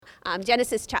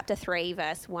Genesis chapter 3,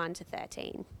 verse 1 to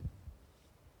 13.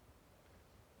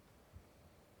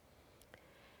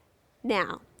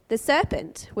 Now, the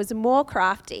serpent was more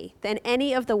crafty than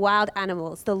any of the wild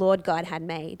animals the Lord God had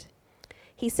made.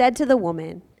 He said to the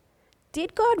woman,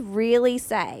 "Did God really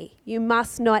say you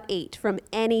must not eat from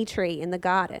any tree in the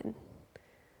garden?"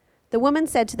 The woman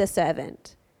said to the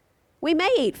serpent, "We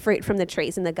may eat fruit from the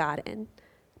trees in the garden,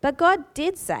 but God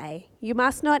did say you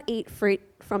must not eat fruit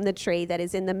from the tree that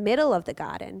is in the middle of the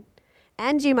garden,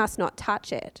 and you must not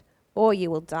touch it, or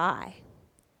you will die."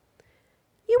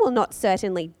 "You will not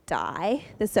certainly die,"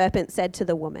 the serpent said to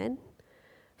the woman,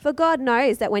 "for God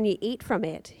knows that when you eat from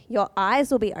it, your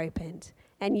eyes will be opened,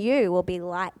 and you will be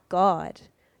like God,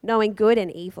 knowing good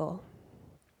and evil."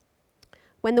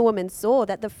 When the woman saw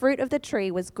that the fruit of the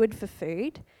tree was good for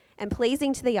food and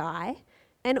pleasing to the eye,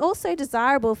 and also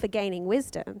desirable for gaining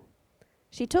wisdom,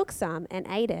 she took some and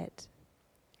ate it.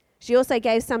 She also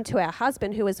gave some to her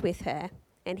husband who was with her,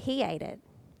 and he ate it.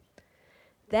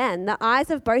 Then the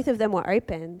eyes of both of them were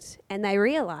opened, and they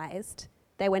realized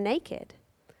they were naked.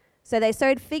 So they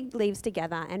sewed fig leaves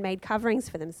together and made coverings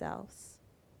for themselves.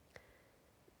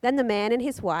 Then the man and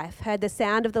his wife heard the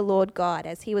sound of the Lord God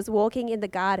as he was walking in the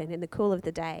garden in the cool of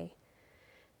the day.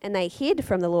 And they hid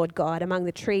from the Lord God among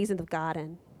the trees in the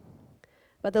garden.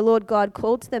 But the Lord God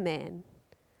called to the man,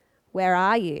 "Where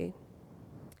are you?"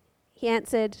 He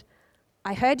answered,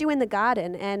 "I heard you in the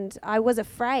garden, and I was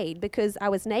afraid because I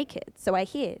was naked, so I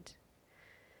hid."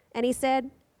 And he said,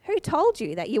 "Who told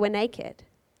you that you were naked?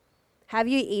 Have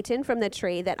you eaten from the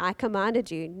tree that I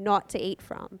commanded you not to eat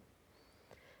from?"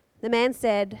 The man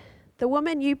said, "The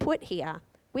woman you put here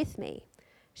with me,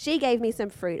 she gave me some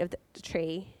fruit of the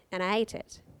tree, and I ate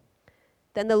it."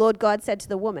 Then the Lord God said to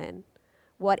the woman,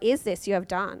 "What is this you have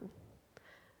done?"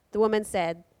 The woman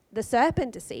said, "The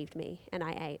serpent deceived me, and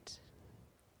I ate."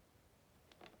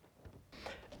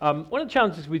 One of the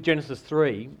challenges with Genesis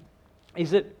 3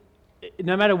 is that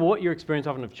no matter what your experience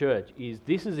often of church is,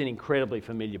 this is an incredibly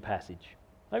familiar passage.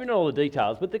 Maybe not all the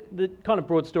details, but the kind of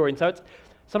broad story. And so it's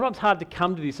sometimes hard to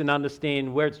come to this and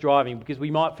understand where it's driving because we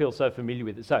might feel so familiar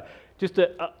with it. So just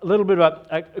a little bit of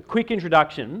a quick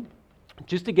introduction,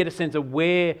 just to get a sense of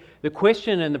where the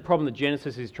question and the problem that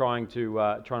Genesis is trying to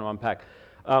unpack.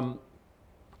 I'm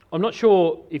not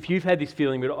sure if you've had this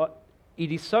feeling, but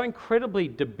it is so incredibly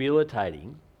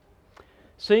debilitating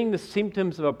seeing the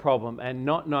symptoms of a problem and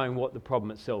not knowing what the problem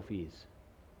itself is.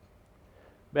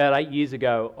 About 8 years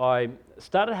ago, I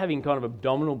started having kind of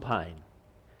abdominal pain.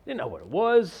 Didn't know what it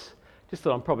was, just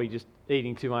thought I'm probably just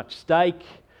eating too much steak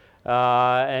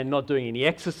and not doing any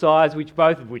exercise,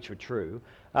 both of which were true.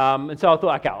 And so I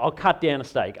thought, okay, I'll cut down a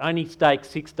steak. Only steak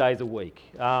 6 days a week,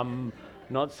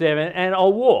 not 7. And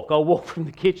I'll walk. I'll walk from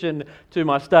the kitchen to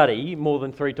my study more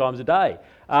than 3 times a day.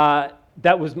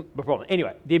 That was the problem.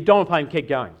 Anyway, the abdominal pain kept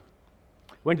going.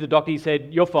 Went to the doctor, he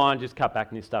said, "You're fine, just cut back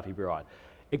on this stuff, you'll be right."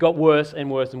 It got worse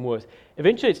and worse and worse.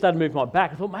 Eventually it started to move my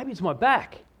back. I thought, maybe it's my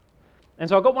back. And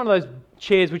so I got one of those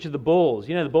chairs which are the balls.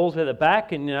 You know, the balls at the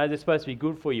back, and they're supposed to be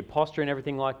good for your posture and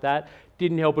everything like that.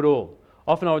 Didn't help at all.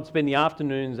 Often I would spend the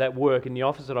afternoons at work in the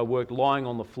office that I worked lying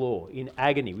on the floor in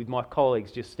agony with my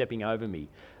colleagues just stepping over me.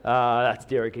 That's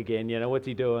Derek again, what's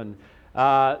he doing?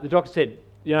 The doctor said,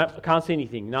 I can't see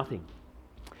anything, nothing.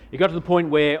 It got to the point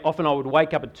where often I would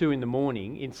wake up at 2 in the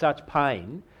morning in such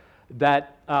pain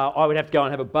that I would have to go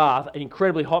and have a bath, an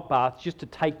incredibly hot bath, just to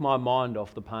take my mind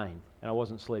off the pain. And I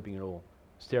wasn't sleeping at all.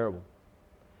 It's terrible.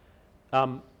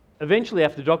 Eventually,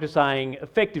 after the doctor saying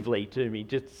effectively to me,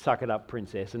 "Just suck it up,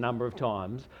 princess," a number of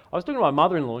times, I was talking to my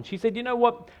mother-in-law and she said, "You know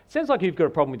what? It sounds like you've got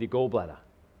a problem with your gallbladder."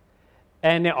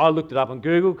 And now I looked it up on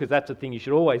Google because that's the thing you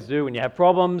should always do when you have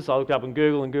problems. I looked up on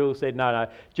Google and Google said, no.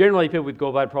 Generally people with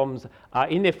gallbladder problems are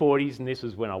in their 40s, and this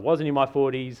was when I wasn't in my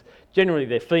 40s. Generally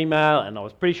they're female, and I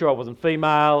was pretty sure I wasn't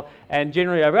female, and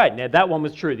generally overweight. Now that one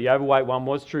was true. The overweight one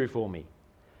was true for me.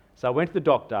 So I went to the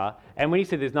doctor, and when he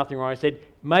said there's nothing wrong, I said,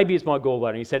 maybe it's my gallbladder.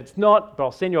 And he said, it's not, but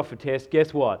I'll send you off for a test.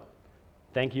 Guess what?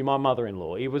 Thank you, my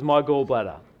mother-in-law. It was my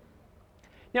gallbladder.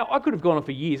 Now, I could have gone on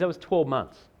for years. That was 12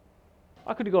 months.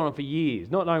 I could have gone on for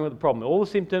years, not knowing what the problem is. All the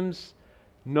symptoms,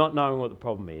 not knowing what the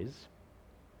problem is.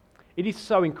 It is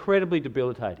so incredibly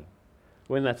debilitating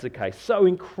when that's the case. So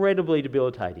incredibly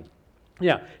debilitating.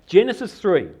 Now, Genesis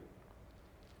 3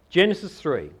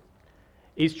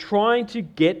 is trying to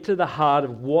get to the heart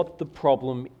of what the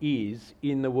problem is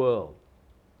in the world.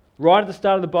 Right at the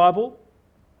start of the Bible,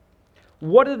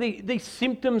 what are these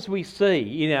symptoms we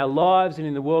see in our lives and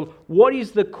in the world? What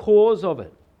is the cause of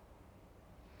it?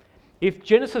 If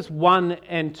Genesis 1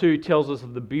 and 2 tells us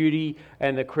of the beauty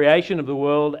and the creation of the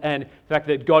world and the fact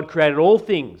that God created all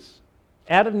things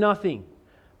out of nothing,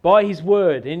 by his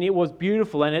word, and it was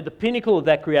beautiful. And at the pinnacle of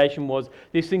that creation was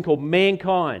this thing called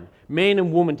mankind, man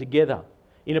and woman together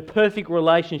in a perfect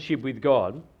relationship with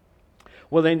God.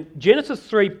 Well, then Genesis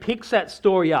 3 picks that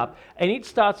story up, and it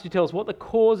starts to tell us what the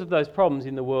cause of those problems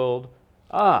in the world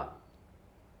are,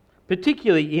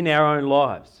 particularly in our own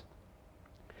lives.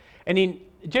 And in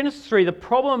Genesis 3, the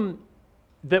problem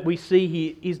that we see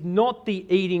here is not the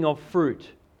eating of fruit.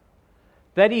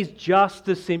 That is just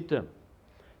a symptom.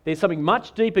 There's something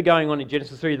much deeper going on in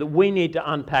Genesis 3 that we need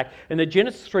to unpack, and that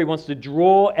Genesis 3 wants to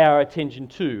draw our attention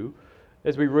to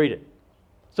as we read it.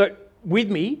 So,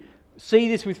 with me, see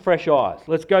this with fresh eyes.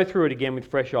 Let's go through it again with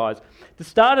fresh eyes. The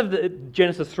start of the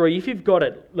Genesis 3, if you've got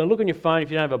it, look on your phone. If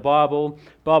you don't have a Bible,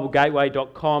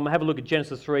 BibleGateway.com, have a look at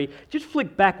Genesis 3. Just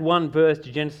flick back one verse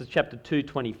to Genesis chapter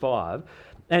 2:25,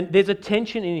 and there's a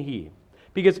tension in here.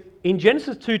 Because in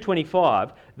Genesis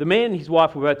 2:25, the man and his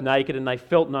wife were both naked and they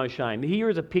felt no shame. Here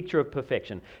is a picture of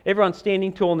perfection. Everyone's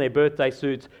standing tall in their birthday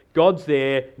suits. God's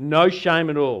there, no shame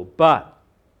at all. But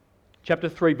chapter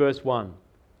 3, verse 1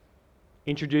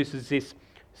 introduces this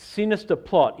sinister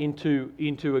plot into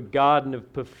a garden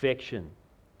of perfection.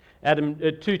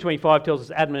 2:25 tells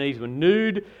us Adam and Eve were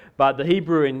nude, but the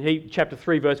Hebrew in chapter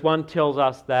 3, verse 1 tells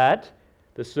us that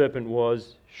the serpent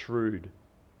was shrewd.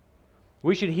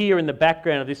 We should hear in the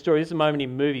background of this story, this is a moment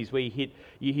in movies where you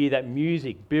hear that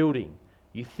music building.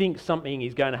 You think something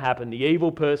is going to happen. The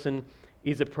evil person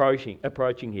is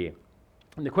approaching here.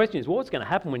 And the question is, what's going to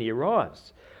happen when he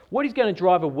arrives? What is going to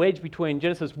drive a wedge between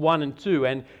Genesis 1 and 2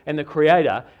 and the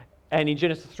Creator, and in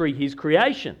Genesis 3, his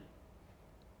creation?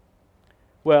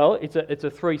 Well, it's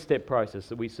a three-step process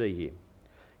that we see here.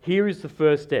 Here is the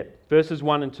first step, verses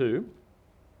 1 and 2.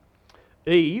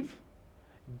 Eve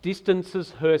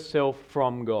distances herself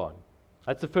from God.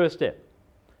 That's the first step.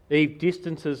 Eve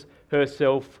distances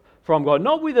herself from God,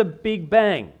 not with a big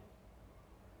bang.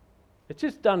 It's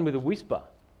just done with a whisper.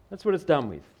 That's what it's done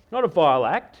with. Not a vile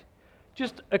act,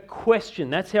 just a question.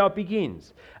 That's how it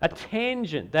begins. A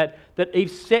tangent that Eve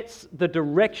sets the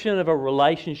direction of a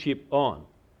relationship on.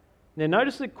 Now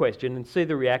notice the question and see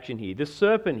the reaction here. The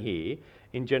serpent here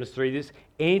in Genesis 3, this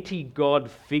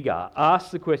anti-God figure,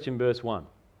 asks the question, verse 1.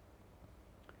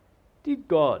 Did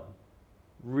God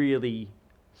really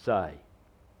say?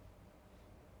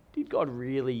 Did God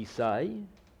really say?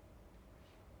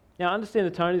 Now, understand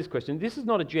the tone of this question. This is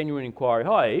not a genuine inquiry.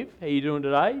 Hi, Eve. How are you doing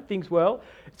today? Things well?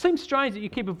 It seems strange that you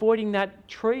keep avoiding that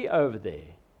tree over there.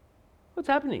 What's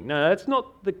happening? No, that's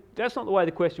not the way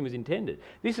the question was intended.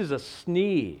 This is a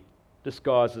sneer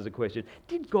disguised as a question.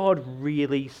 Did God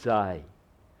really say?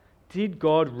 Did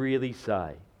God really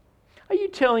say? Are you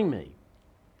telling me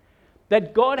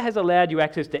that God has allowed you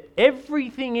access to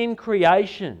everything in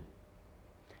creation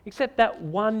except that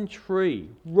one tree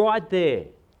right there?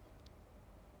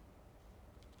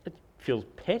 It feels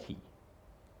petty.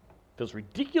 It feels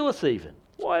ridiculous even.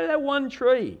 Why that one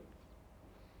tree?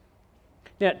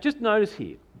 Now, just notice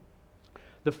here,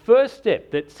 the first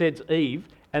step that sets Eve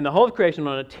and the whole of creation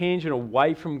on a tangent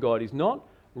away from God is not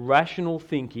rational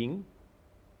thinking,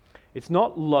 it's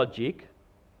not logic,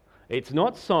 it's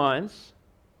not science.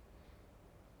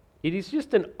 It is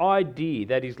just an idea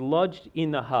that is lodged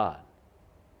in the heart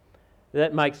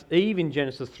that makes Eve in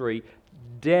Genesis 3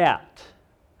 doubt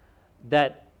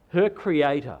that her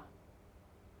Creator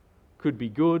could be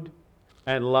good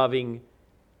and loving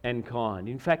and kind.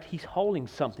 In fact, he's holding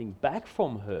something back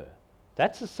from her.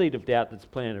 That's the seed of doubt that's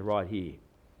planted right here.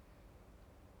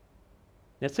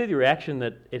 Now see the reaction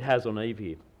that it has on Eve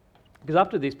here. Because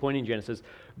up to this point in Genesis,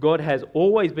 God has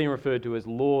always been referred to as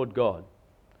Lord God.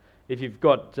 If you've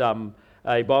got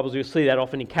Bibles, you'll see that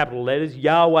often in capital letters,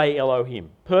 Yahweh Elohim,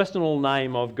 personal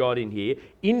name of God in here,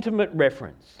 intimate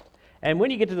reference. And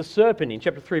when you get to the serpent in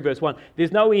chapter 3, verse 1,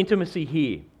 there's no intimacy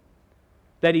here.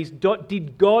 That is,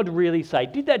 did God really say?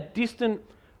 Did that distant,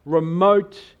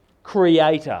 remote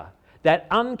creator, that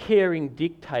uncaring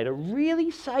dictator,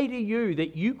 really say to you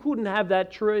that you couldn't have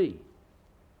that tree?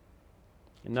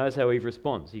 And notice how Eve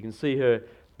responds. You can see her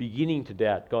beginning to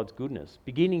doubt God's goodness,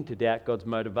 beginning to doubt God's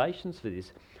motivations for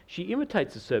this. She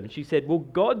imitates the serpent. She said, well,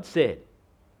 God said.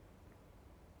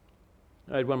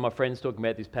 I had one of my friends talking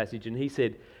about this passage, and he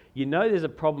said, you know there's a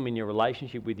problem in your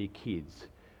relationship with your kids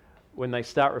when they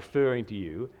start referring to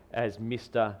you as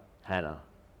Mr. Hannah.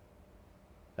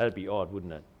 That'd be odd,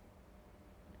 wouldn't it?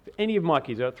 If any of my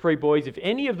kids, I've got 3 boys, if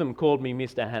any of them called me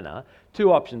Mr. Hannah,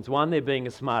 2 options. 1, they're being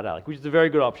a smart aleck, which is a very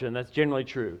good option, that's generally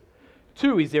true.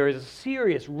 2 is there is a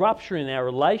serious rupture in our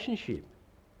relationship.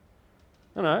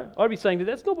 I'd be saying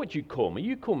that's not what you call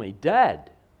me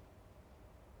Dad.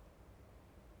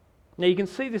 Now you can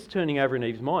see this turning over in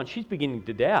Eve's mind. She's beginning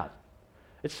to doubt.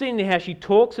 It's seen in how she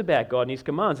talks about God and his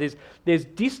commands. There's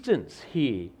distance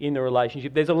here in the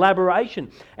relationship. There's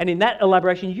elaboration. And in that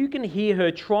elaboration, you can hear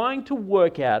her trying to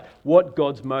work out what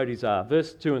God's motives are.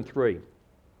 Verse 2 and 3.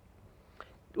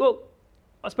 Well,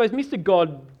 I suppose Mr.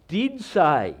 God did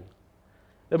say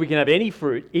that we can have any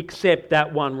fruit except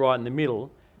that one right in the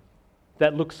middle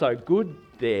that looks so good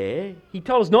there. He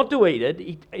told us not to eat it.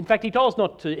 In fact, he told us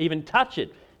not to even touch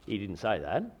it. He didn't say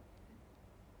that.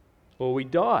 Or we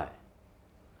die.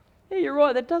 Yeah, you're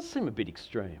right, that does seem a bit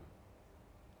extreme.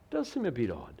 It does seem a bit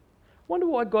odd. Wonder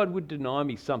why God would deny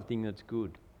me something that's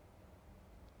good.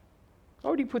 Why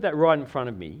would he put that right in front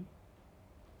of me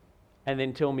and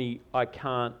then tell me I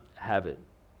can't have it?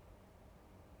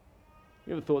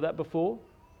 You ever thought that before?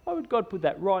 Why would God put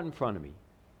that right in front of me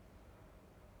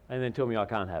and then tell me I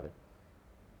can't have it?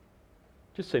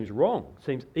 Just seems wrong,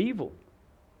 seems evil.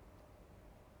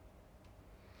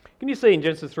 Can you see in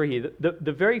Genesis 3 here,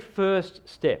 the very first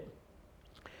step,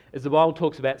 as the Bible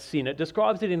talks about sin, it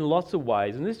describes it in lots of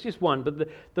ways, and this is just one, but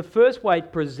the first way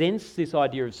it presents this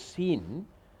idea of sin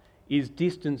is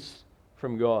distance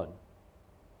from God,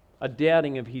 a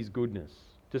doubting of his goodness,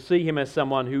 to see him as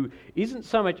someone who isn't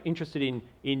so much interested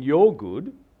in your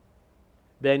good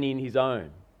than in his own,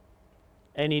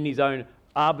 and in his own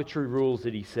arbitrary rules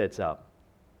that he sets up.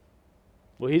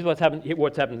 Well, here's what's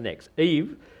happened next.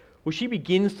 Eve, well, she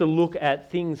begins to look at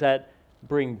things that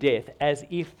bring death as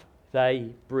if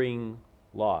they bring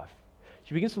life.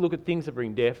 She begins to look at things that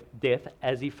bring death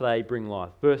as if they bring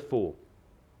life. Verse 4.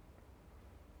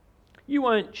 You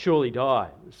won't surely die,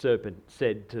 the serpent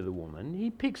said to the woman. He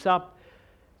picks up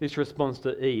this response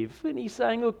to Eve, and he's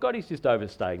saying, look, God is just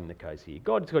overstating the case here.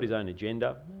 God's got his own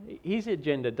agenda. His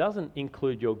agenda doesn't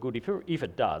include your good. If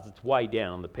it does, it's way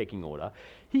down on the pecking order.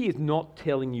 He is not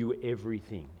telling you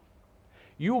everything.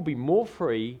 You will be more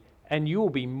free and you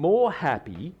will be more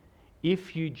happy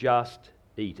if you just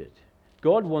eat it.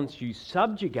 God wants you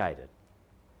subjugated.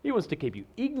 He wants to keep you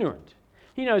ignorant.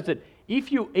 He knows that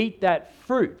if you eat that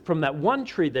fruit from that one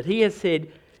tree that he has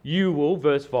said, you will,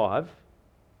 verse 5,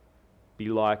 be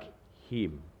like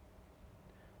him.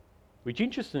 Which,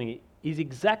 interestingly, is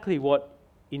exactly what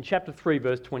in chapter 3,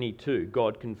 verse 22,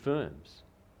 God confirms.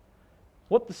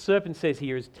 What the serpent says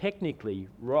here is technically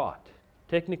right.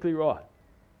 Technically right.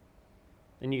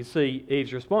 And you see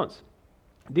Eve's response.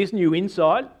 This new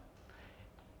insight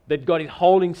that God is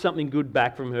holding something good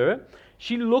back from her,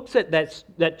 she looks at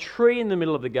that tree in the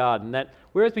middle of the garden, that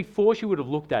whereas before she would have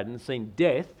looked at it and seen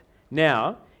death,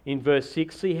 now in verse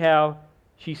 6, see how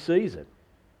she sees it.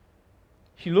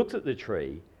 She looks at the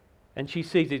tree and she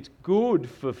sees it's good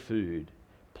for food,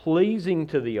 pleasing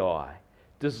to the eye,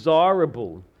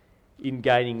 desirable in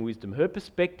gaining wisdom. Her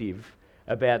perspective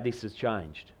about this has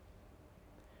changed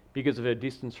because of her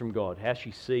distance from God, how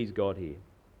she sees God here.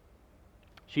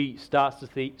 She starts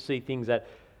to see things that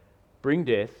bring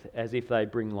death as if they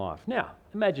bring life. Now,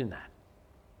 imagine that.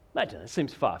 Imagine that. It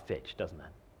seems far-fetched, doesn't it?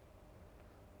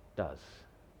 It does.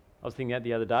 I was thinking that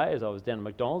the other day as I was down at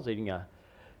McDonald's eating a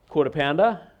quarter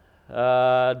pounder,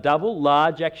 double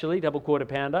quarter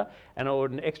pounder, and I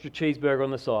ordered an extra cheeseburger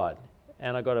on the side.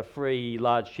 And I got a free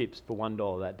large chips for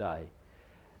 $1 that day.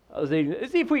 I was eating,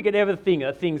 as if we could ever think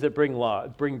that things that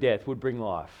bring death would bring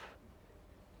life.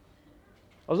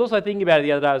 I was also thinking about it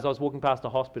the other day as I was walking past a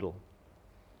hospital.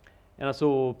 And I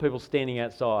saw people standing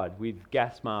outside with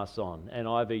gas masks on and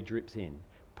IV drips in,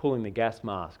 pulling the gas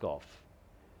mask off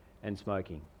and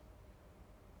smoking.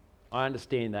 I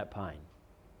understand that pain.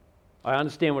 I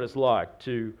understand what it's like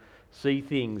to see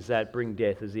things that bring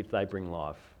death as if they bring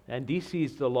life. And this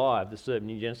is the lie of the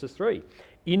serpent in Genesis 3.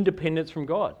 Independence from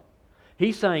God.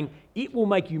 He's saying it will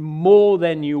make you more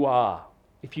than you are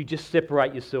if you just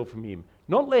separate yourself from him.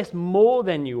 Not less, more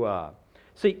than you are.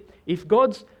 See, if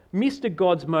Mr.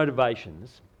 God's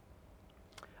motivations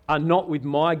are not with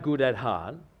my good at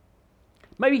heart,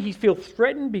 maybe he feels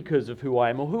threatened because of who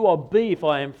I am or who I'll be if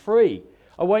I am free.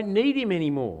 I won't need him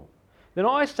anymore. Then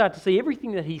I start to see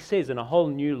everything that he says in a whole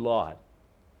new light.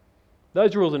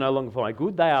 Those rules are no longer for my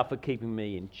good. They are for keeping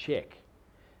me in check.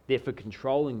 They're for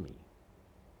controlling me.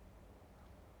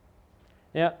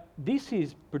 Now, this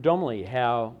is predominantly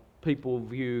how people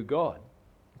view God,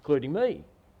 including me,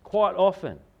 quite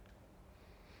often. And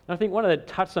I think one of the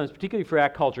touchstones, particularly for our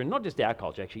culture, and not just our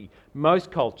culture, actually,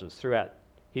 most cultures throughout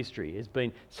history, has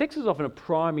been sex is often a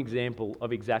prime example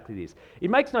of exactly this. It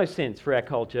makes no sense for our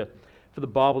culture for the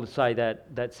Bible to say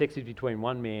that sex is between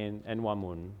one man and one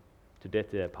woman to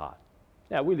death do them part.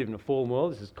 Now, we live in a fallen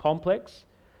world, this is complex,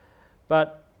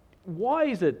 but why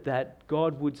is it that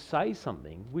God would say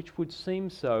something which would seem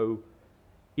so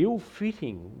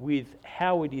ill-fitting with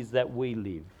how it is that we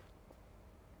live?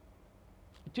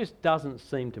 It just doesn't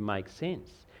seem to make sense.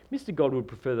 Mr. God would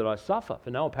prefer that I suffer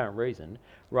for no apparent reason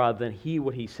rather than hear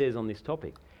what he says on this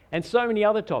topic and so many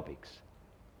other topics.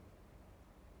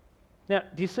 Now,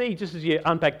 do you see, just as you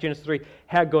unpack Genesis 3,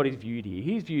 how God is viewed here?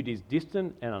 He's viewed as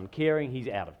distant and uncaring. He's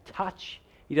out of touch.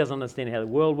 He doesn't understand how the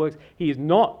world works. He is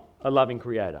not a loving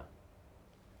creator.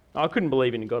 I couldn't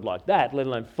believe in a God like that, let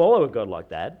alone follow a God like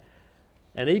that.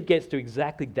 And Eve gets to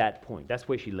exactly that point. That's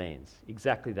where she lands,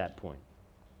 exactly that point.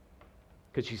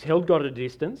 Because she's held God at a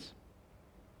distance.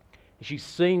 She's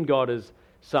seen God as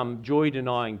some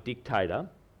joy-denying dictator.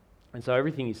 And so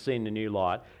everything is seen in a new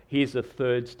light. Here's the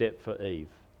third step for Eve,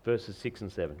 verses 6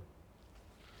 and 7.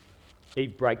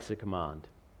 Eve breaks the command.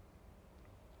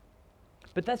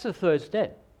 But that's the third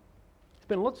step. There's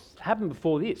been lots happened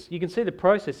before this. You can see the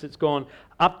process that's gone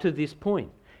up to this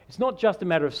point. It's not just a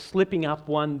matter of slipping up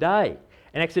one day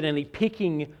and accidentally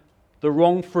picking the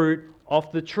wrong fruit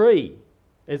off the tree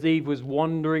as Eve was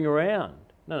wandering around.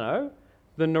 No.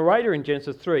 The narrator in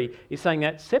Genesis 3 is saying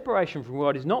that separation from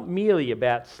God is not merely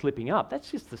about slipping up. That's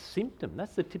just the symptom.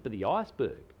 That's the tip of the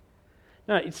iceberg.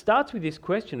 No, it starts with this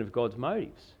question of God's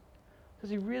motives. Does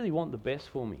he really want the best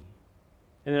for me?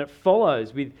 And then it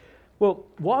follows with, well,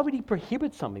 why would he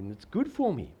prohibit something that's good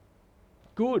for me?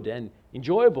 Good and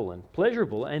enjoyable and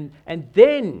pleasurable. And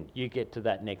then you get to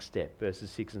that next step, verses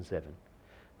 6 and 7.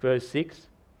 Verse 6,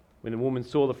 when the woman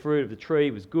saw the fruit of the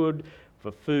tree was good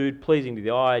for food, pleasing to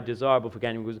the eye, desirable for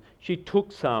gaining, she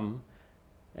took some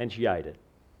and she ate it.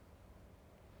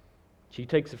 She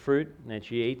takes the fruit and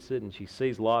she eats it, and she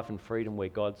sees life and freedom where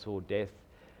God saw death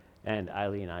and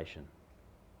alienation.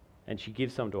 And she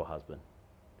gives some to her husband,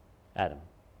 Adam,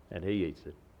 and he eats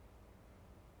it.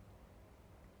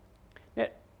 Now,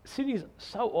 sin is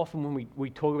so often when we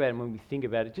talk about it and when we think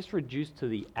about it, just reduced to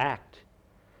the act.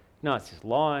 No, it's just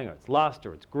lying, or it's lust,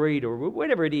 or it's greed, or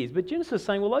whatever it is. But Genesis is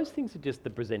saying, well, those things are just the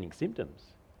presenting symptoms.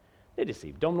 They're just the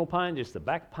abdominal pain, just the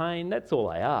back pain, that's all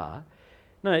they are.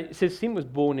 No, it says sin was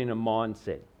born in a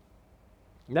mindset.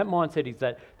 And that mindset is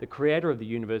that the creator of the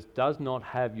universe does not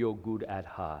have your good at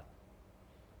heart.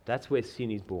 That's where sin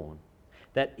is born.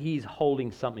 That he's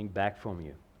holding something back from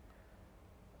you.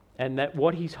 And that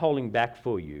what he's holding back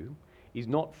for you is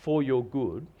not for your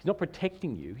good. He's not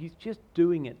protecting you. He's just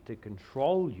doing it to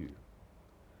control you.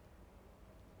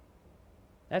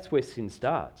 That's where sin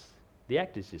starts. The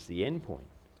act is just the end point.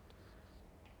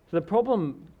 So the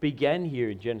problem began here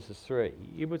in Genesis 3,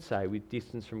 you would say, with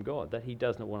distance from God, that he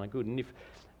does not want our good. And if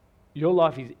your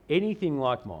life is anything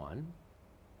like mine,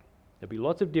 there'll be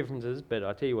lots of differences, but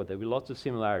I tell you what, there'll be lots of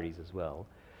similarities as well.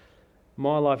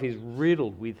 My life is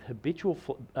riddled with habitual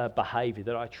behaviour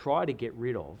that I try to get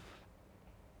rid of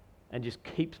and just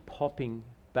keeps popping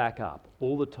back up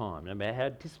all the time, no matter how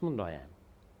disciplined I am.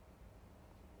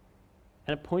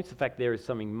 And it points to the fact there is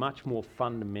something much more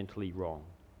fundamentally wrong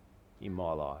in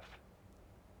my life.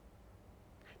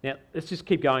 Now, let's just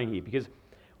keep going here, because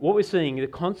what we're seeing, the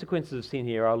consequences of sin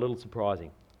here are a little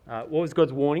surprising. What was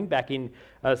God's warning back in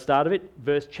the start of it?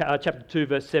 Chapter 2,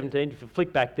 verse 17. If you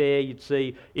flick back there, you'd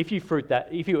see, if you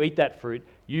eat that fruit,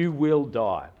 you will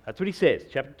die. That's what he says.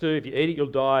 Chapter 2, if you eat it, you'll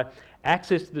die.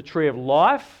 Access to the tree of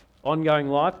life, ongoing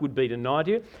life, would be denied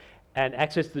you. And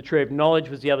access to the tree of knowledge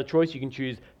was the other choice. You can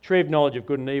choose tree of knowledge of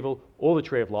good and evil or the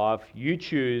tree of life. You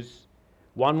choose.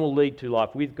 One will lead to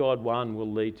life with God, one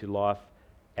will lead to life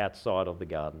outside of the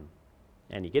garden.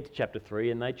 And you get to chapter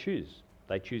 3 and they choose.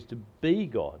 They choose to be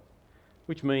God,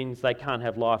 which means they can't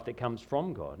have life that comes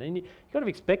from God. And you've got to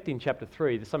expect in chapter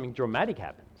 3 that something dramatic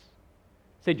happens.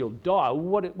 It said you'll die.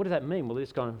 What does that mean? Well, they're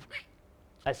just going,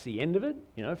 that's the end of it?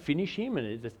 Finish him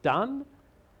and it's done?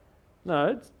 No,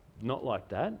 it's not like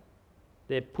that.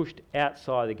 They're pushed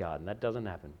outside the garden. That doesn't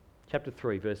happen. Chapter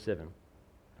 3, verse 7.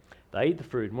 They eat the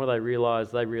fruit, and what do they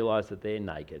realise? They realise that they're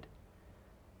naked.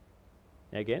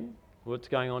 Now again, what's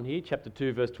going on here? Chapter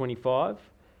 2, verse 25.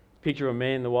 Picture of a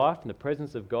man and the wife in the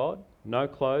presence of God. No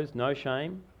clothes, no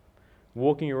shame.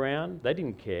 Walking around. They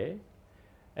didn't care.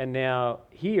 And now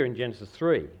here in Genesis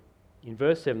 3, in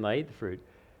verse 7, they eat the fruit,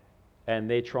 and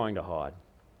they're trying to hide.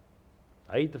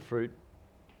 They eat the fruit.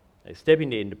 They step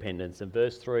into independence. And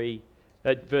verse 8,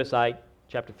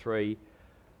 chapter 3,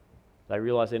 they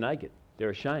realise they're naked. They're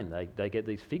ashamed. They get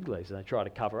these fig leaves and they try to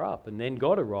cover up. And then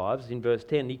God arrives in verse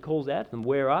 10. He calls out to them,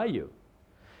 where are you?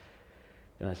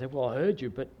 And they say, well, I heard you,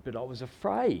 but I was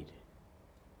afraid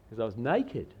because I was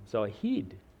naked. So I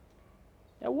hid.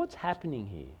 Now, what's happening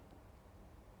here?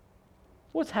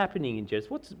 What's happening in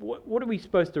Genesis? What are we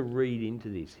supposed to read into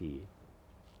this here?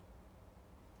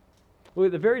 Well,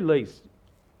 at the very least,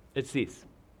 it's this.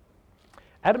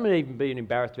 Adam and Eve have been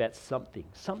embarrassed about something.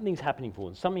 Something's happening for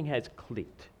them. Something has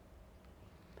clicked.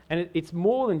 And it's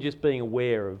more than just being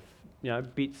aware of,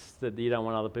 bits that you don't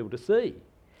want other people to see.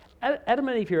 Adam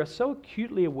and Eve here are so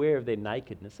acutely aware of their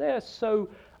nakedness. They are so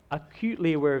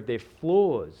acutely aware of their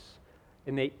flaws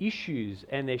and their issues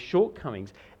and their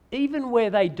shortcomings, even where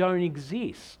they don't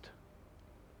exist.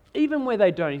 Even where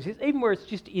it's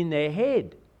just in their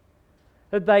head,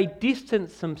 that they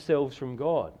distance themselves from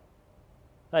God.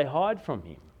 They hide from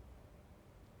Him.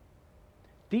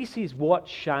 This is what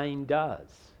shame does.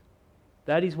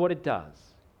 That is what it does.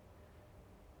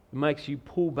 It makes you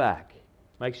pull back,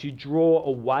 makes you draw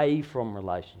away from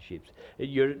relationships.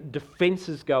 Your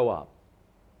defences go up.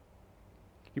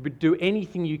 You would do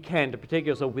anything you can to protect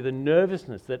yourself with a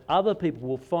nervousness that other people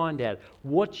will find out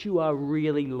what you are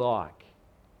really like.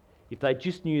 If they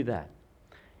just knew that.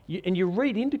 And you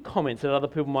read into comments that other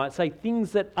people might say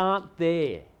things that aren't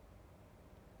there.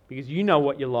 Because you know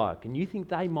what you're like, and you think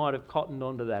they might have cottoned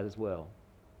onto that as well.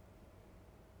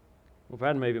 Well, for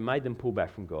Adam and Eve, it made them pull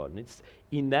back from God. And it's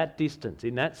in that distance,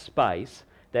 in that space,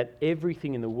 that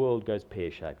everything in the world goes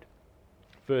pear-shaped.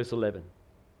 Verse 11.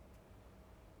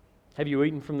 Have you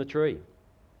eaten from the tree?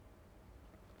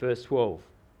 Verse 12.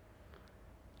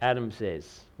 Adam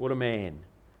says, what a man.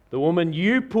 The woman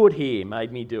you put here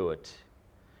made me do it.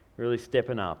 Really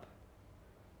stepping up.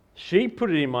 She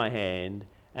put it in my hand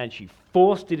and she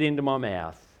forced it into my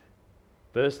mouth.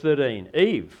 Verse 13.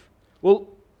 Eve. Well,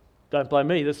 don't blame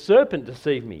me. The serpent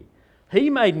deceived me. He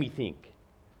made me think.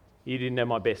 You didn't have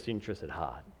my best interest at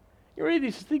heart. You read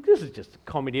this, think this is just a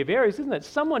comedy of errors, isn't it?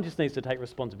 Someone just needs to take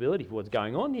responsibility for what's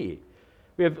going on here.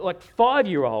 We have like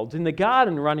 5-year-olds in the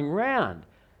garden running around.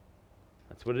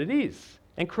 That's what it is.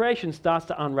 And creation starts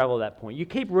to unravel at that point. You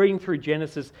keep reading through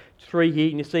Genesis 3 here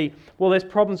and you see, well, there's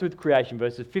problems with creation.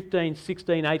 Verses 15,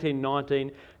 16, 18,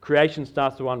 19, creation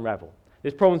starts to unravel.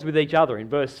 There's problems with each other in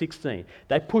verse 16.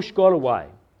 They push God away.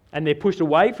 And they're pushed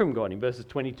away from God in verses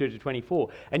 22 to 24.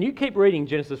 And you keep reading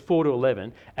Genesis 4 to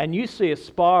 11 and you see a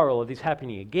spiral of this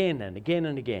happening again and again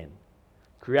and again.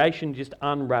 Creation just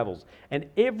unravels. And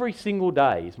every single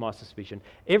day, is my suspicion,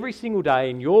 every single day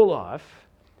in your life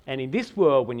and in this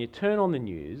world, when you turn on the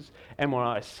news and when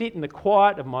I sit in the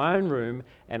quiet of my own room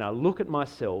and I look at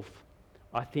myself,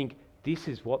 I think this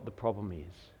is what the problem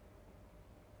is.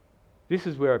 This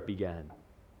is where it began.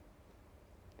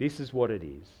 This is what it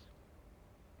is.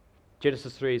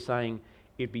 Genesis 3 is saying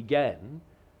it began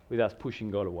with us pushing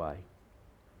God away.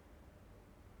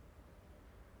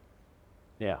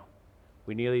 Now,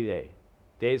 we're nearly there.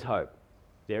 There's hope.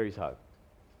 There is hope.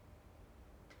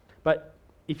 But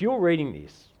if you're reading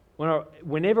this,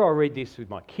 whenever I read this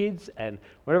with my kids and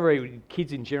whenever I read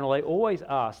kids in general, they always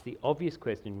ask the obvious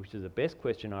question, which is the best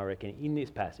question I reckon in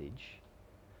this passage.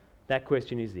 That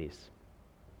question is this.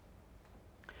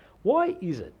 Why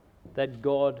is it that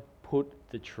God put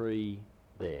the tree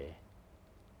there?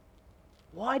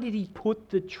 Why did He put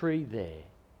the tree there?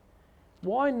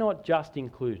 Why not just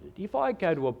include it? If I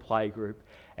go to a playgroup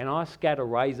and I scatter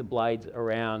razor blades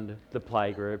around the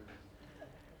playgroup,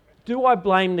 do I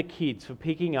blame the kids for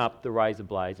picking up the razor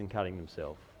blades and cutting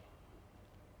themselves?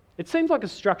 It seems like a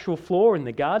structural flaw in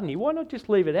the garden here. Why not just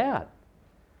leave it out?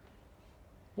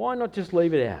 Why not just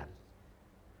leave it out?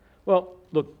 Well,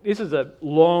 look, this is a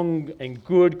long and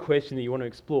good question that you want to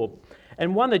explore,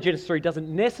 and one that Genesis 3 doesn't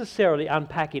necessarily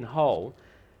unpack in whole,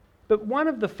 but one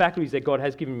of the faculties that God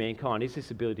has given mankind is this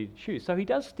ability to choose. So He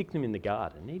does stick them in the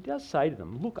garden. He does say to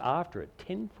them, look after it,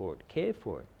 tend for it, care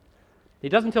for it. He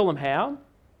doesn't tell them how.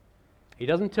 He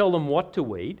doesn't tell them what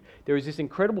to eat. There is this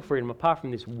incredible freedom apart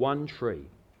from this one tree.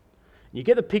 You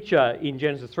get the picture in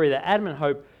Genesis 3 that Adam and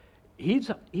Hope,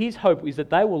 his hope is that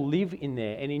they will live in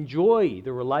there and enjoy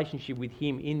the relationship with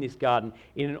Him in this garden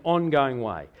in an ongoing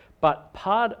way. But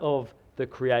part of the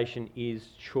creation is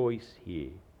choice here.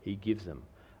 He gives them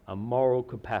a moral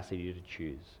capacity to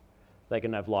choose. They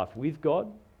can have life with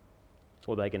God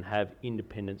or they can have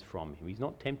independence from Him. He's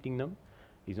not tempting them.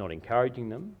 He's not encouraging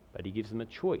them, but He gives them a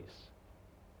choice.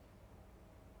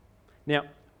 Now,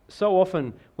 so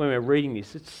often when we're reading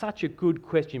this, it's such a good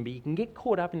question, but you can get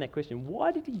caught up in that question.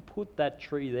 Why did He put that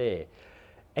tree there?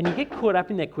 And you get caught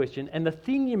up in that question, and the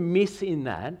thing you miss in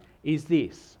that is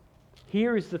this.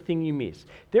 Here is the thing you miss.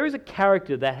 There is a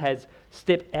character that has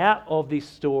stepped out of this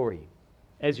story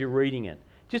as you're reading it,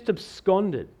 just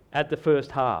absconded at the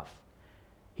first half.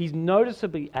 He's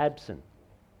noticeably absent.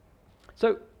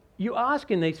 So you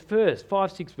ask in these first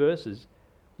 5-6 verses,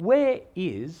 where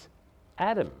is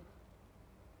Adam?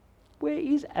 Where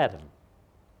is Adam?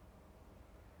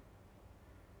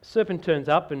 The serpent turns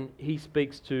up and he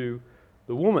speaks to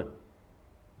the woman.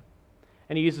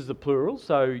 And he uses the plural,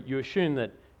 so you assume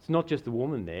that It's not just the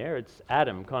woman there, it's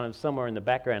Adam kind of somewhere in the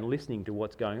background listening to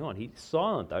what's going on. He's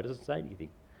silent though, doesn't say anything.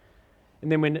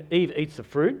 And then when Eve eats the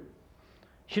fruit,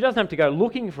 she doesn't have to go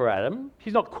looking for Adam.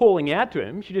 She's not calling out to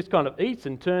him. She just kind of eats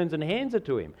and turns and hands it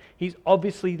to him. He's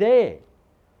obviously there.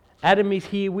 Adam is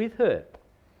here with her.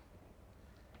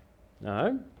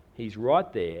 No, he's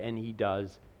right there and he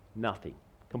does nothing.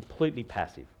 Completely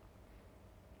passive.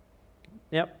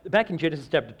 Now, back in Genesis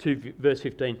chapter 2, verse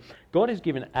 15, God has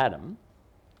given Adam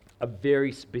a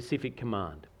very specific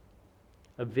command.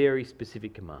 A very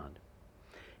specific command.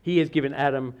 He has given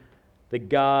Adam to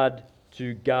guard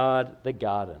the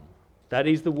garden. That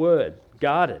is the word,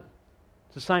 garden.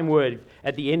 It's the same word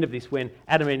at the end of this when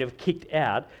Adam and Eve kicked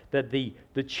out, that the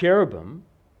cherubim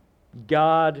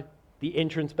guard the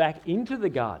entrance back into the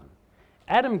garden.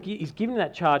 Adam is given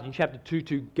that charge in chapter 2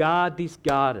 to guard this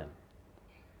garden,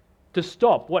 to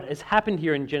stop what has happened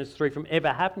here in Genesis 3 from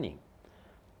ever happening.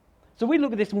 So we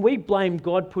look at this and we blame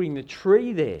God putting the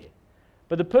tree there.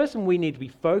 But the person we need to be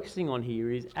focusing on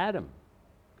here is Adam,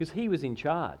 because he was in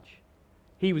charge.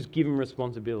 He was given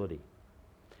responsibility.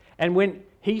 And when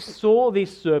he saw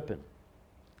this serpent,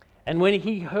 and when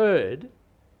he heard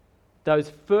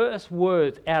those first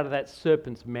words out of that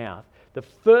serpent's mouth, the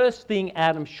first thing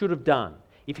Adam should have done,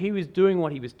 if he was doing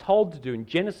what he was told to do in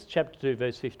Genesis chapter 2,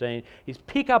 verse 15, is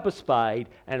pick up a spade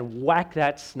and whack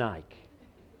that snake.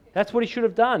 That's what he should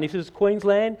have done. This is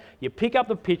Queensland. You pick up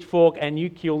the pitchfork and you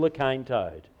kill the cane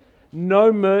toad.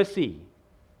 No mercy.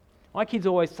 My kids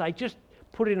always say, just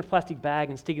put it in a plastic bag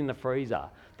and stick it in the freezer.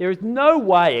 There is no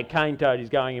way a cane toad is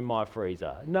going in my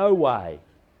freezer. No way.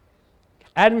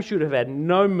 Adam should have had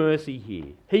no mercy here.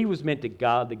 He was meant to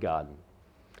guard the garden.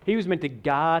 He was meant to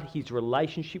guard his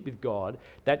relationship with God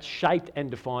that shaped and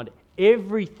defined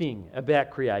everything about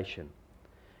creation.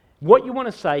 What you want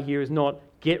to say here is not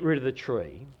get rid of the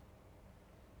tree.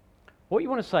 What you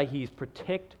want to say here is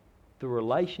protect the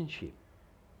relationship.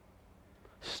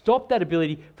 Stop that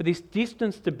ability for this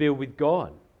distance to build with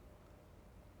God.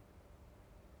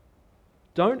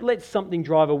 Don't let something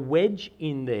drive a wedge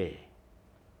in there.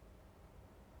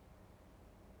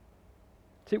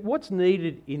 See, what's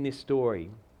needed in this story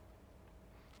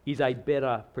is a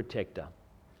better protector,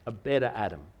 a better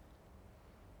Adam.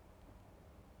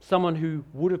 Someone who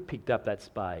would have picked up that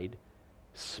spade,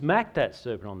 smacked that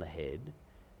serpent on the head,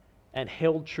 and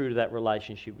held true to that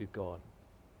relationship with God.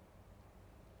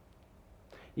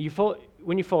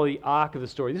 When you follow the arc of the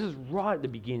story, this is right at the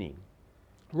beginning.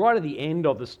 Right at the end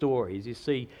of the story, as you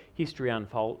see history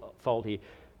unfold here,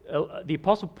 the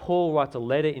Apostle Paul writes a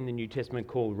letter in the New Testament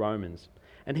called Romans,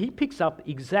 and he picks up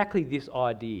exactly this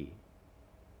idea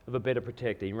of a better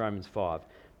protector in Romans 5.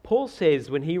 Paul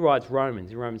says, when he writes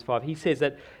Romans, in Romans 5, he says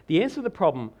that the answer to the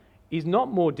problem is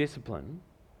not more discipline.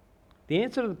 The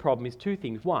answer to the problem is two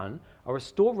things. One, a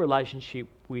restored relationship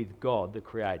with God, the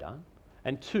Creator,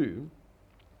 and two,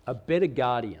 a better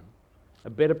guardian, a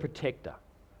better protector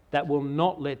that will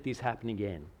not let this happen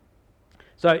again.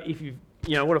 So if you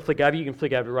want to flick over, you can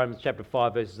flick over to Romans chapter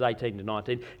 5, verses 18 to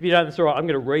 19. If you don't, that's all right, I'm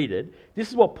going to read it. This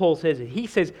is what Paul says. He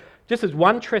says, just as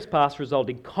one trespass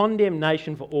resulted in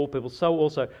condemnation for all people, so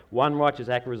also one righteous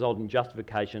act resulted in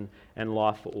justification and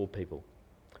life for all people.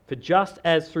 For just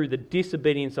as through the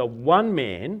disobedience of one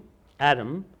man,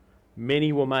 Adam,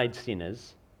 many were made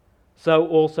sinners, so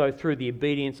also through the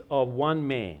obedience of one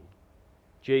man,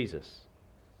 Jesus,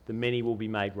 the many will be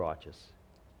made righteous.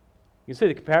 You can see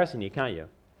the comparison here, can't you?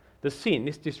 The sin,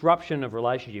 this disruption of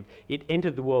relationship, it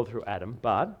entered the world through Adam,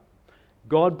 but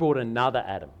God brought another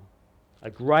Adam, a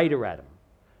greater Adam.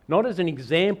 Not as an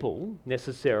example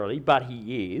necessarily, but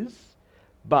he is,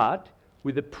 but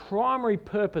with the primary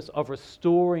purpose of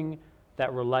restoring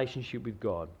that relationship with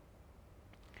God.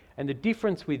 And the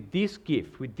difference with this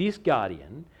gift, with this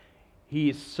guardian, he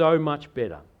is so much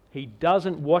better. He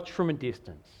doesn't watch from a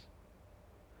distance.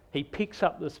 He picks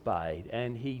up the spade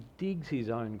and he digs his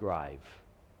own grave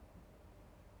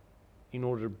in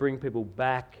order to bring people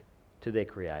back to their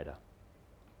Creator.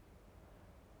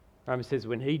 Romans says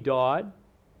when he died,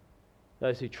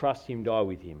 those who trust him die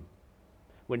with him.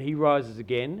 When he rises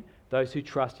again, those who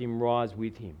trust him rise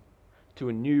with him to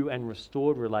a new and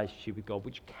restored relationship with God,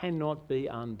 which cannot be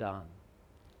undone.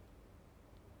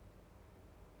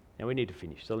 Now we need to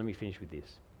finish, so let me finish with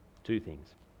this. Two things.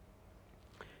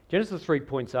 Genesis 3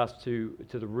 points us to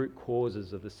the root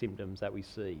causes of the symptoms that we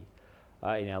see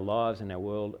in our lives and our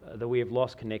world, that we have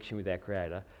lost connection with our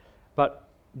Creator. But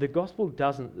the gospel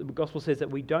doesn't. The gospel says that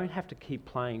we don't have to keep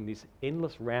playing this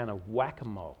endless round of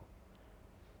whack-a-mole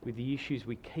with the issues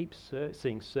we keep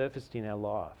seeing surfaced in our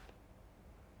life.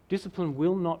 Discipline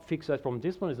will not fix those problems.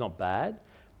 Discipline is not bad,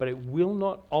 but it will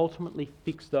not ultimately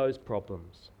fix those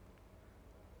problems.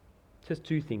 It says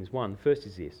two things. One, first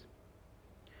is this.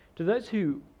 To those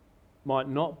who might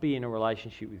not be in a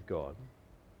relationship with God,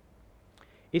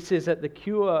 it says that the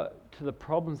cure to the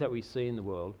problems that we see in the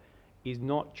world is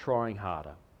not trying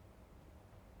harder.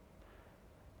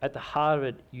 At the heart of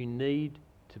it, you need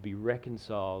to be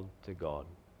reconciled to God.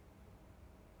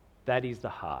 That is the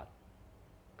heart,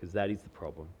 because that is the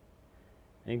problem.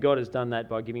 And God has done that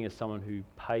by giving us someone who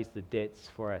pays the debts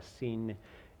for our sin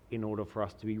in order for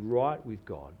us to be right with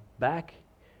God, back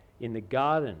in the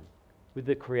garden with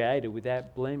the Creator,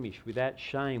 without blemish, without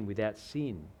shame, without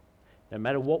sin. No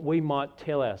matter what we might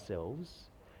tell ourselves,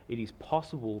 it is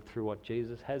possible through what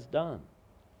Jesus has done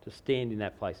to stand in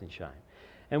that place in shame.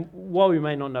 And while we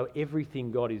may not know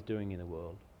everything God is doing in the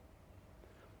world,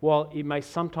 while it may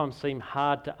sometimes seem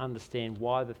hard to understand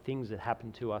why the things that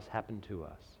happen to us,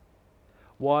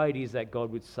 why it is that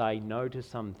God would say no to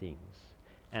some things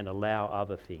and allow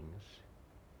other things,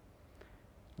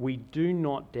 we do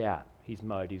not doubt his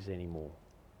motives anymore.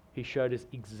 He showed us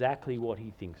exactly what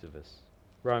he thinks of us.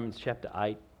 Romans chapter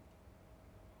 8.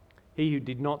 He who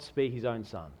did not spare his own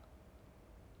son,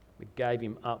 but gave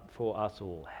him up for us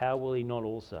all, how will he not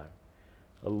also,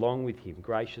 along with him,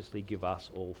 graciously give us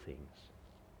all things?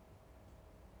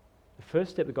 The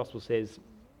first step the gospel says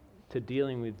to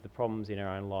dealing with the problems in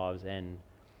our own lives and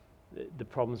the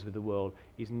problems with the world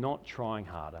is not trying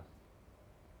harder.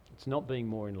 It's not being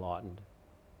more enlightened.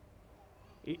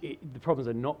 The problems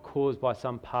are not caused by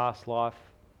some past life.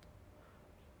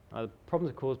 The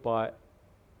problems are caused by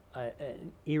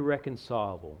an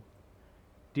irreconcilable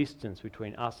distance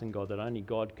between us and God that only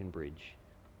God can bridge.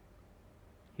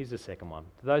 Here's the second one.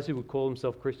 To those who would call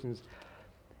themselves Christians,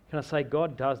 can I say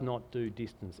God does not do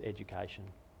distance education?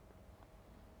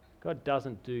 God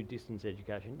doesn't do distance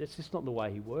education. That's just not the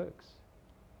way he works.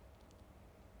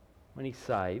 When he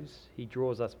saves, he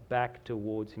draws us back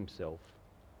towards himself.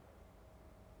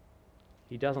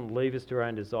 He doesn't leave us to our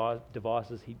own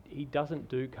devices. He doesn't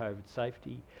do COVID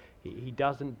safety. He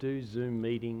doesn't do Zoom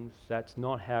meetings. That's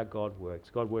not how God works.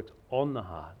 God works on the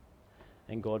heart,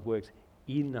 and God works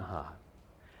in the heart.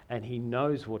 And he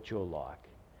knows what you're like,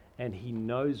 and he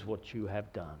knows what you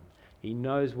have done. He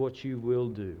knows what you will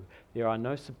do. There are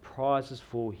no surprises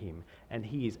for him, and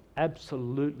he is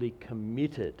absolutely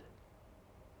committed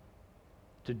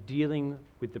to dealing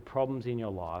with the problems in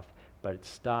your life, but it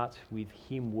starts with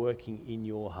him working in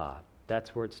your heart.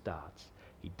 That's where it starts.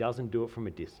 He doesn't do it from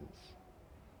a distance.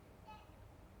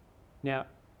 Now,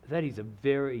 that is a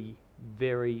very,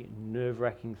 very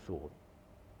nerve-wracking thought.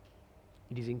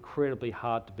 It is incredibly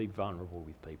hard to be vulnerable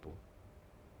with people.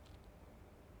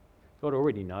 God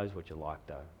already knows what you're like,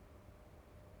 though.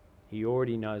 He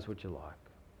already knows what you're like.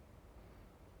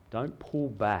 Don't pull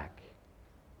back.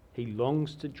 He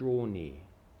longs to draw near.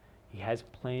 He has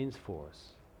plans for us,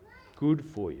 good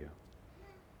for you.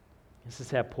 This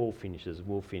is how Paul finishes.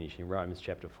 We'll finish in Romans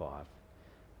chapter 5.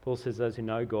 Paul says, those who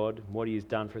know God, what he has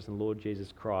done for us in the Lord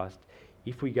Jesus Christ,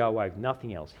 if we go away with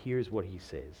nothing else, here's what he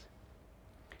says.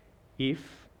 If,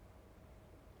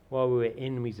 while we were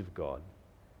enemies of God,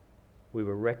 we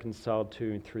were reconciled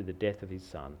to him through the death of his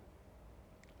Son,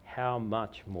 how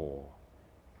much more,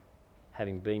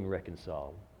 having been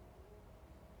reconciled,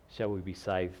 shall we be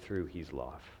saved through his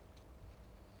life?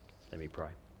 Let me pray.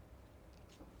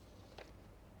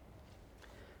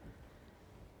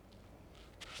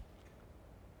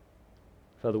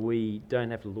 Father, we don't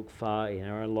have to look far in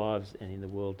our own lives and in the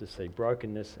world to see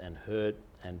brokenness and hurt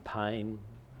and pain.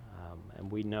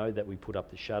 And we know that we put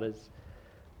up the shutters.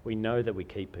 We know that we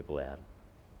keep people out.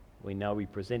 We know we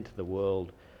present to the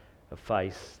world a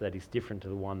face that is different to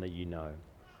the one that you know.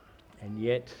 And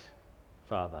yet,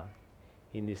 Father,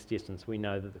 in this distance, we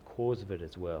know that the cause of it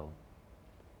as well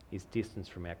is distance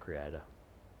from our Creator.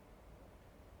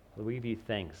 Father, we give you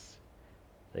thanks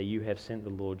that you have sent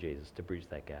the Lord Jesus to bridge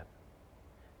that gap.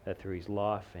 That through his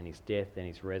life and his death and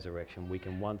his resurrection, we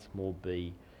can once more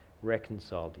be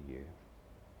reconciled to you.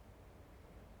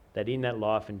 That in that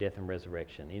life and death and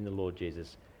resurrection, in the Lord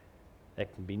Jesus,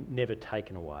 that can be never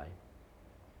taken away.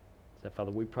 So, Father,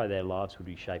 we pray that our lives would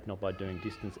be shaped not by doing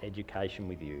distance education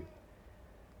with you,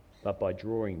 but by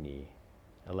drawing near,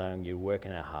 allowing you to work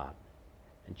in our heart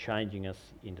and changing us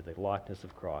into the likeness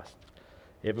of Christ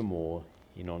evermore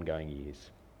in ongoing years.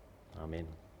 Amen.